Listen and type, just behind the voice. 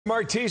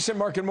Marc Thiessen,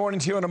 Market Morning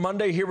to you on a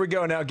Monday. Here we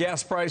go. Now,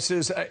 gas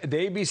prices, the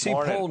ABC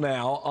poll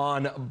now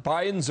on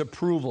Biden's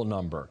approval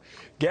number.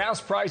 Gas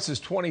prices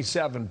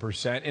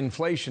 27%,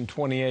 inflation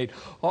 28%,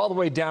 all the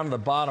way down to the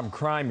bottom.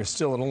 Crime is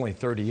still at only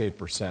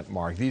 38%,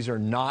 Mark. These are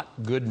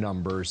not good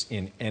numbers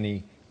in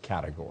any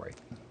category.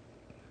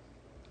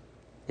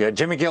 Yeah,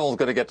 Jimmy Gillen's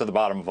going to get to the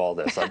bottom of all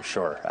this, I'm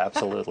sure.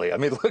 Absolutely. I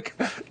mean, look,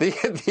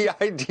 the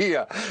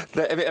idea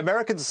that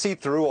Americans see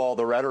through all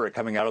the rhetoric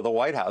coming out of the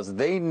White House.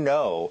 They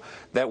know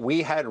that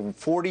we had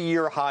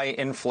 40-year high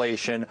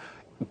inflation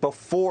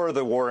before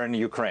the war in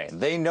Ukraine.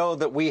 They know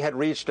that we had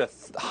reached a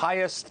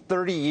highest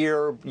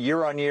 30-year,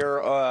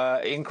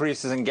 year-on-year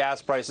increases in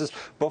gas prices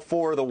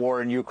before the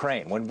war in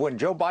Ukraine. When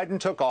Joe Biden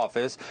took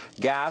office,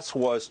 gas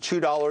was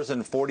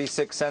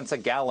 $2.46 a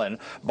gallon.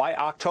 By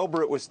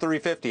October, it was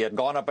 $3.50. It had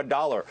gone up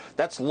 $1.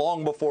 That's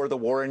long before the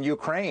war in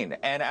Ukraine.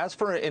 And as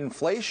for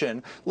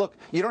inflation, look,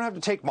 you don't have to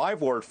take my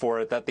word for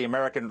it that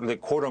the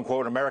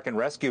quote-unquote American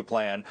Rescue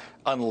Plan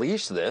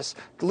unleashed this.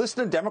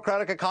 Listen to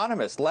Democratic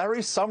economist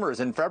Larry Summers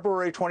in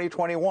February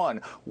 2021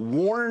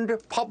 warned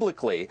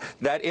publicly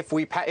that if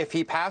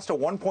he passed a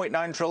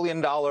 $1.9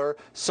 trillion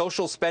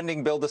social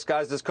spending bill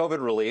disguised as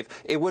COVID relief,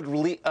 it would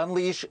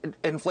unleash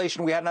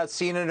inflation we had not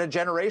seen in a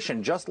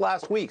generation. Just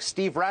last week,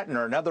 Steve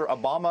Ratner, another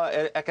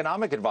Obama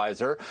economic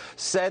advisor,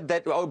 said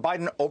that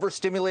Biden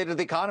overstimulated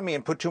the economy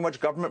and put too much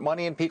government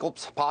money in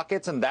people's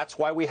pockets, and that's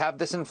why we have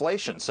this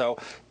inflation. So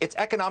it's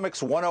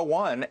economics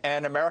 101,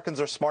 and Americans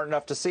are smart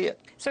enough to see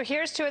it. So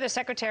here's two of the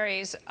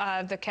secretaries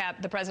of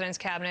the president's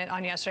cabinet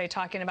on yesterday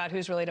talking about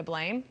who's really to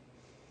blame.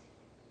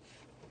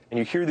 And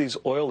you hear these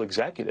oil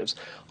executives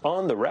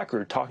on the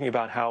record talking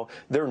about how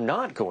they're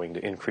not going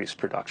to increase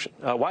production.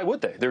 Why would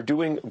they? They're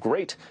doing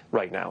great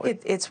right now.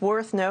 It's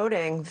worth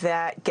noting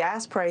that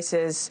gas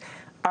prices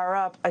are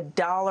up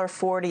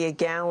 $1.40 a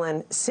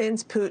gallon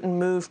since Putin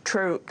moved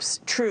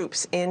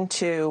troops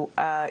into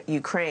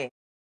Ukraine.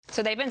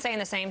 So they've been saying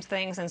the same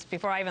thing since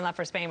before I even left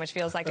for Spain, which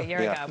feels like a year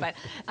ago. But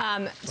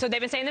so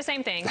they've been saying the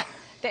same thing.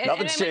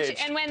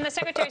 And when the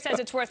secretary says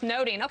it's worth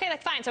noting, okay,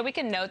 like fine, so we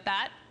can note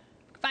that,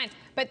 fine.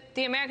 But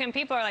the American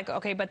people are like,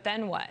 okay, but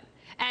then what?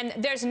 And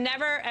there's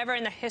never, ever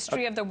in the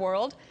history of the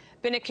world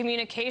been a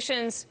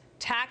communications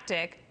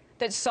tactic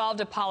that solved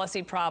a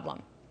policy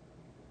problem.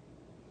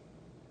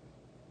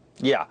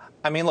 Yeah.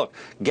 I mean, look,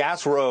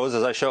 gas rose,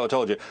 as I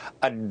told you,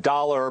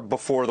 $1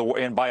 before the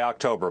war, by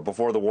October,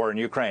 before the war in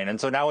Ukraine. And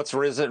so now it's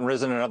risen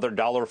another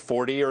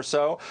 $1.40 or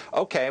so.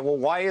 Okay, well,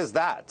 why is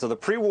that? So the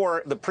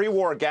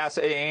pre-war gas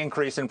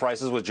increase in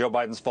prices was Joe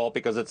Biden's fault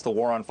because it's the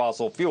war on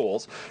fossil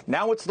fuels.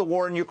 Now it's the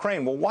war in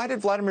Ukraine. Well, why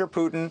did Vladimir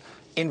Putin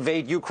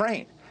invade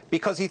Ukraine?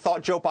 Because he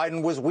thought Joe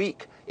Biden was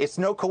weak. It's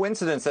no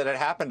coincidence that it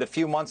happened a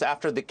few months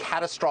after the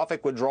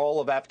catastrophic withdrawal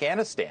of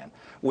Afghanistan,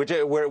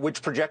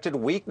 which projected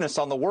weakness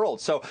on the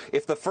world. So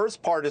if the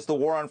first part is the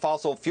war on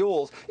fossil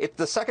fuels,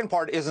 the second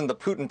part isn't the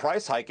Putin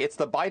price hike, it's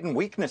the Biden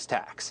weakness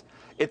tax.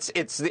 It's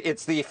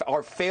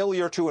our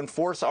failure to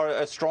enforce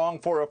a strong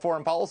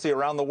foreign policy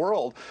around the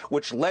world,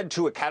 which led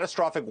to a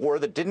catastrophic war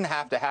that didn't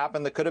have to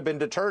happen, that could have been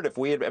deterred if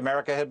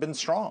America had been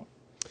strong.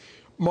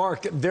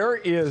 Mark, there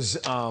is,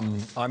 I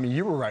mean,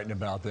 you were writing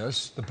about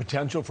this, the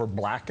potential for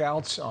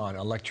blackouts on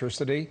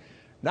electricity,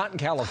 not in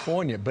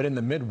California, but in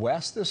the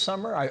Midwest this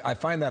summer. I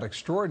find that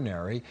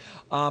extraordinary.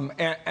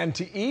 And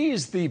to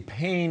ease the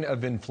pain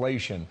of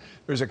inflation,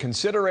 there's a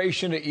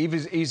consideration to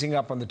easing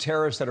up on the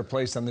tariffs that are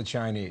placed on the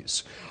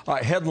Chinese.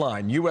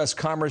 Headline, U.S.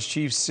 Commerce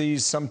Chief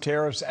sees some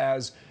tariffs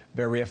as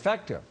very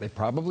effective. They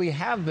probably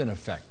have been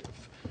effective.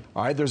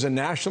 All right, there's a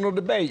national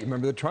debate.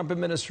 Remember, the Trump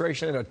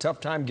administration had a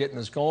tough time getting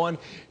this going.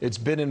 It's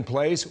been in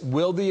place.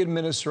 Will the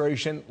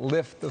administration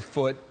lift the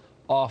foot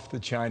off the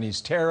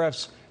Chinese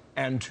tariffs,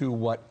 and to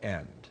what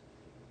end?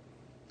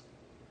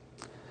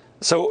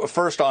 So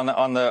first on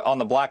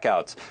the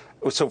blackouts.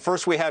 So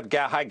first we had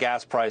high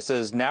gas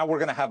prices. Now we're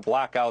going to have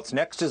blackouts.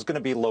 Next is going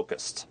to be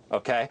locusts.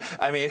 Okay,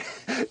 I mean,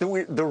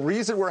 the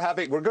reason we're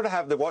going to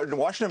have the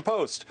Washington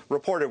Post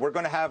reported we're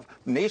going to have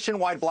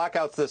nationwide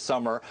blackouts this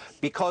summer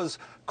because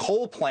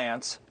coal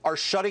plants are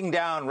shutting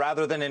down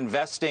rather than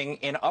investing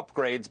in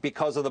upgrades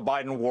because of the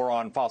Biden war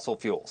on fossil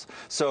fuels.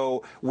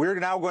 So we're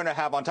now going to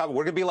have on top,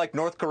 we're going to be like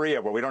North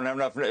Korea where we don't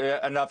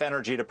have enough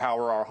energy to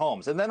power our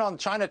homes. And then on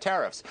China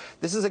tariffs,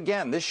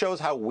 this shows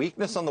how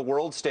weakness on the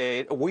world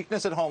stage,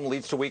 weakness at home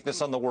leads to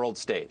weakness on the world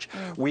stage.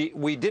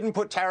 We didn't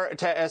put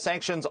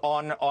sanctions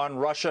on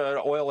Russia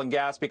oil and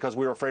gas because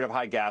we were afraid of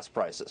high gas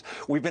prices.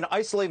 We've been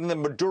isolating the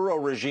Maduro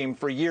regime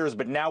for years,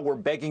 but now we're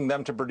begging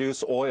them to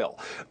produce oil.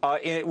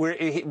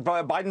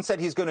 Biden said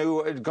he's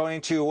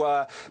going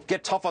to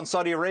get tough on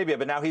Saudi Arabia,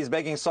 but now he's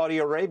begging Saudi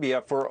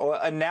Arabia for.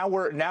 And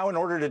now in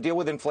order to deal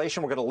with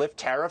inflation, we're going to lift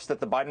tariffs that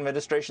the Biden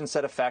administration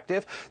said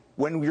effective.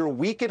 When you're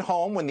weak at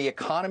home, when the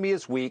economy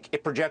is weak,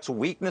 it projects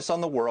weakness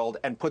on the world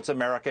and puts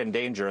America in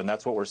danger, and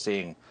that's what we're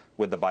seeing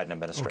with the Biden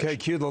administration. Okay,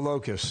 cue the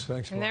locust.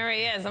 Thanks. And there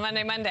he is,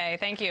 Monday.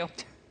 Thank you.